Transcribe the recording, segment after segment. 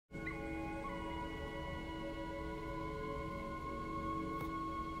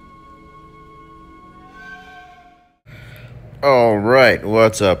Alright,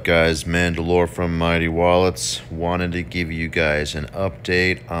 what's up guys? Mandalore from Mighty Wallets. Wanted to give you guys an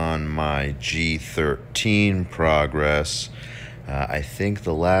update on my G13 progress. I think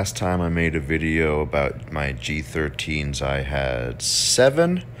the last time I made a video about my G13s I had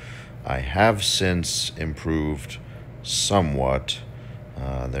 7. I have since improved somewhat.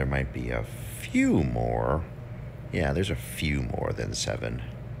 There might be a few more. Yeah, there's a few more than 7.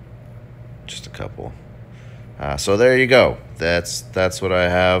 Just a couple. So there you go. That's what I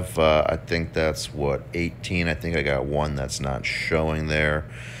have. I think that's what 18. I think I got one that's not showing there.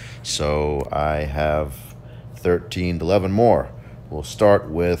 So I have 13 to 11 more. We'll start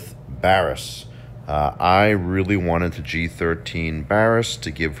with Barris. I really wanted to G13 Barris to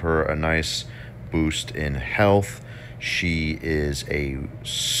give her a nice boost in health. She is a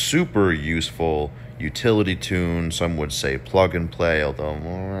super useful utility tune. Some would say plug and play, although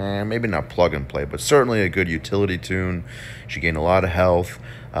maybe not plug and play, but certainly a good utility tune. She gained a lot of health.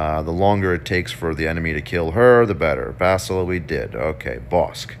 The longer it takes for the enemy to kill her, the better. Bacilla we did. Okay,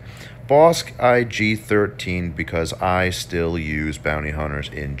 Bosk. Bosk I G13 because I still use bounty hunters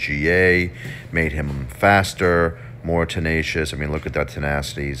in GA. Made him faster, more tenacious. I mean, look at that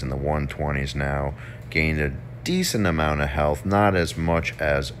tenacity. He's in the 120s now. Gained a decent amount of health, not as much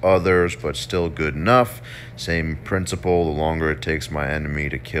as others, but still good enough. Same principle, the longer it takes my enemy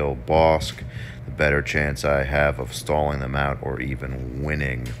to kill Bosk, the better chance I have of stalling them out or even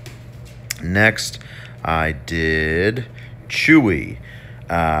winning. Next, I did Chewie.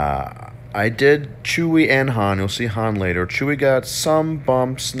 I did Chewie and Han. You'll see Han later. Chewie got some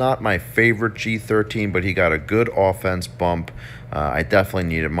bumps. Not my favorite G13, but he got a good offense bump. I definitely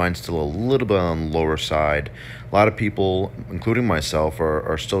need it. Mine's still a little bit on the lower side. A lot of people, including myself,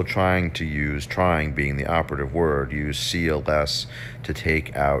 are still trying to use, trying being the operative word, use CLS to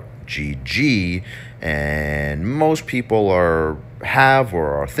take out GG. And most people have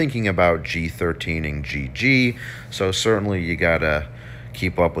or are thinking about G13ing GG. So certainly you gotta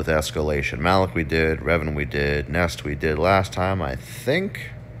keep up with escalation. Malik we did, Revan we did, Nest we did last time, I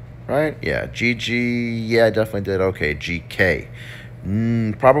think, right? Yeah, GG, yeah, I definitely did. Okay, GK.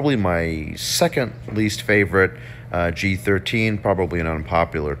 Probably my second least favorite G13, probably an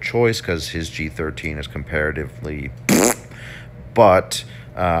unpopular choice because his G13 is comparatively but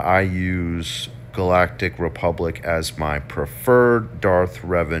I use Galactic Republic as my preferred Darth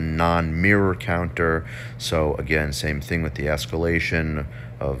Revan non-mirror counter. So again, same thing with the escalation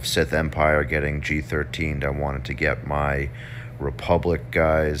of Sith Empire getting G13'd. I wanted to get my Republic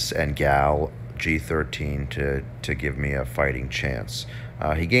guys and gal G13 to give me a fighting chance.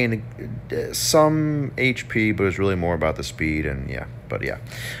 He gained some HP, but it was really more about the speed and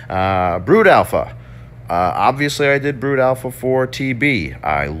Brood Alpha. Obviously, I did Brood Alpha for TB.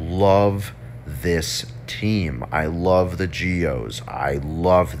 I love this team. I love the Geos. I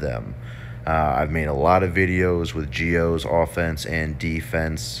love them. I've made a lot of videos with Geos offense and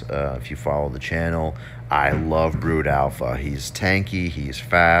defense. If you follow the channel, I love Brood Alpha. He's tanky. He's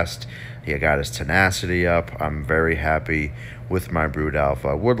fast. He got his tenacity up. I'm very happy with my Brood Alpha.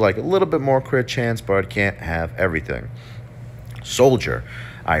 I would like a little bit more crit chance, but can't have everything. Soldier.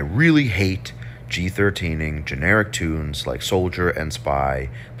 I really hate G13ing generic tunes like Soldier and Spy,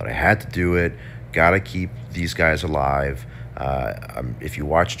 but I had to do it. Gotta keep these guys alive. If you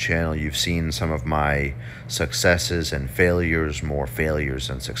watch the channel, you've seen some of my successes and failures, more failures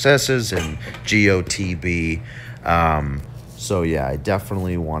than successes in GOTB. So yeah, I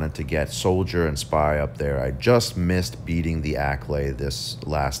definitely wanted to get Soldier and Spy up there. I just missed beating the Acklay this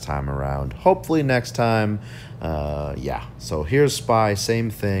last time around. Hopefully next time, yeah. So here's Spy,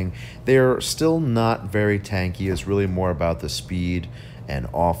 same thing. They're still not very tanky. It's really more about the speed and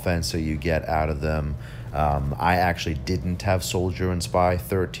offense that you get out of them. I actually didn't have Soldier and Spy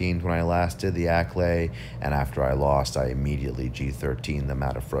 13 when I last did the Acklay, and after I lost, I immediately G13 them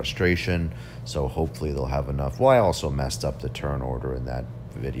out of frustration. So hopefully they'll have enough. Well, I also messed up the turn order in that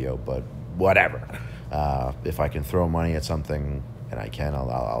video, but whatever. If I can throw money at something, and I can,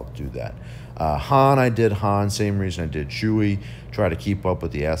 I'll do that. Han, I did Han, same reason I did Chewie. Try to keep up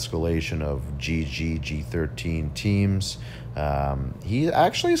with the escalation of G13 teams. He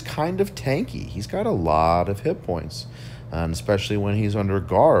actually is kind of tanky. He's got a lot of hit points, and especially when he's under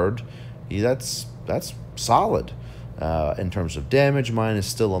guard, that's solid. In terms of damage, mine is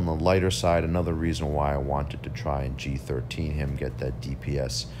still on the lighter side. Another reason why I wanted to try and G13 him, get that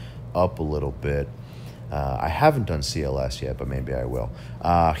DPS up a little bit. I haven't done CLS yet, but maybe I will.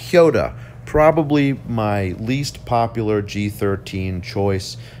 Hyoda, probably my least popular G13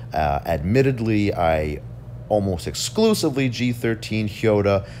 choice. Admittedly, I almost exclusively G13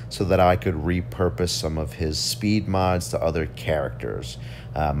 Hyota so that I could repurpose some of his speed mods to other characters.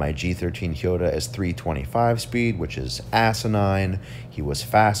 My G13 Hyota is 325 speed, which is asinine. He was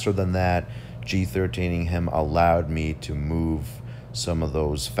faster than that. G13ing him allowed me to move some of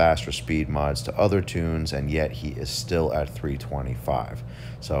those faster speed mods to other tunes, and yet he is still at 325.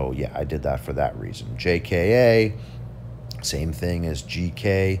 So yeah, I did that for that reason. JKA, same thing as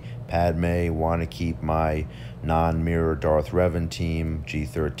GK. Padme, want to keep my non-mirror Darth Revan team,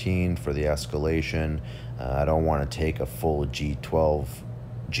 G13 for the escalation. I don't want to take a full G12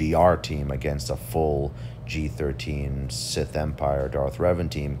 GR team against a full G13 Sith Empire Darth Revan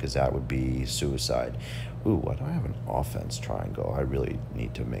team, because that would be suicide. Ooh, why do I have an offense triangle? I really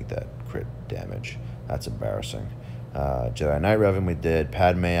need to make that crit damage. That's embarrassing. Jedi Knight Revan we did.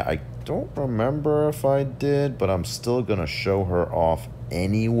 Padme, I don't remember if I did, but I'm still going to show her off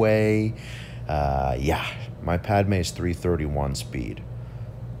anyway. Yeah, my Padme is 331 speed.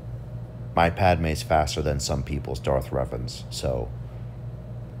 My Padme is faster than some people's Darth Revans, so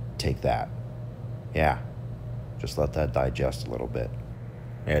take that. Yeah, just let that digest a little bit.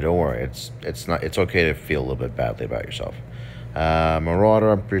 Yeah, don't worry. It's okay to feel a little bit badly about yourself. Marauder,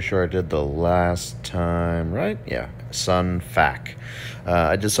 I'm pretty sure I did the last time, right? Yeah, Sun Fac.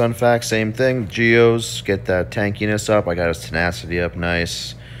 I did Sun Fac, same thing. Geos, get that tankiness up. I got his tenacity up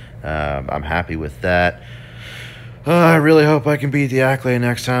nice. I'm happy with that. I really hope I can beat the Acklay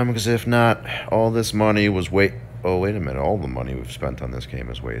next time, because if not, all this money was Oh, wait a minute. All the money we've spent on this game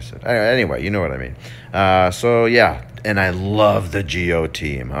is wasted. Anyway, you know what I mean. So, yeah. And I love the Geo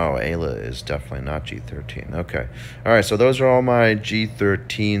team. Oh, Ayla is definitely not G13. Okay. All right, so those are all my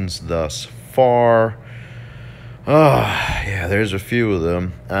G13s thus far. Oh, yeah, there's a few of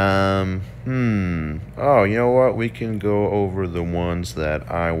them. Oh, you know what? We can go over the ones that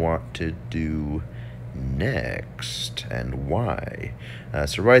I want to do next and why.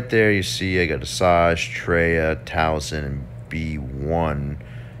 So right there you see I got Asajj, Traya, Towson, and B1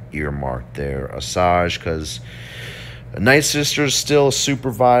 earmarked there. Asajj because Night Sister's still a super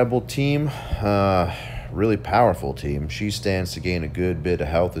viable team, really powerful team. She stands to gain a good bit of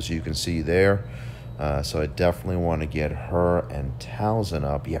health, as you can see there. So I definitely want to get her and Towson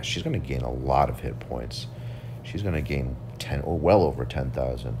up. Yeah, she's going to gain a lot of hit points. She's going to gain 10 or well over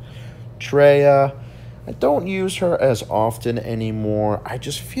 10,000. Traya, I don't use her as often anymore. I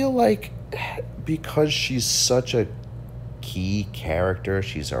just feel like because she's such a key character,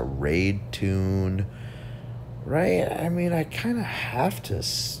 she's a raid tune, right? I mean, I kind of have to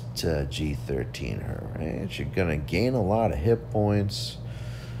G13 her, right? She's going to gain a lot of hit points.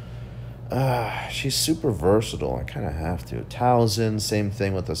 She's super versatile. I kind of have to. Towson, same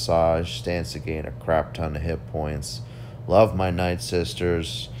thing with Asajj. Stands to gain a crap ton of hit points. Love my Night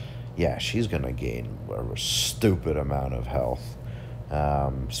Sisters. Yeah, she's going to gain a stupid amount of health.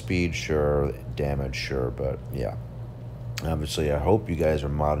 Speed, sure. Damage, sure. But, yeah. Obviously, I hope you guys are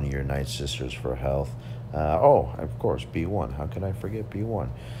modding your Night Sisters for health. Oh, of course, B1. How can I forget B1?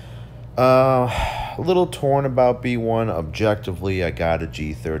 A little torn about B1. Objectively, I got to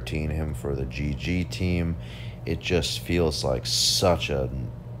G13 him for the GG team. It just feels like such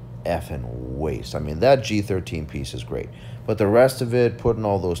an effing waste. I mean, that G13 piece is great, but the rest of it, putting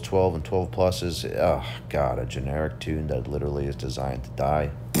all those 12 and 12 pluses, oh god, a generic tune that literally is designed to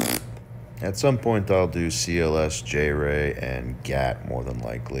die. At some point I'll do CLS, J-Ray, and GAT more than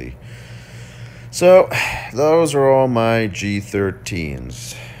likely. So those are all my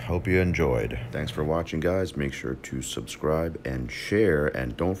G13s. Hope you enjoyed. Thanks for watching, guys. Make sure to subscribe and share,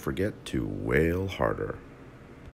 and don't forget to whale harder.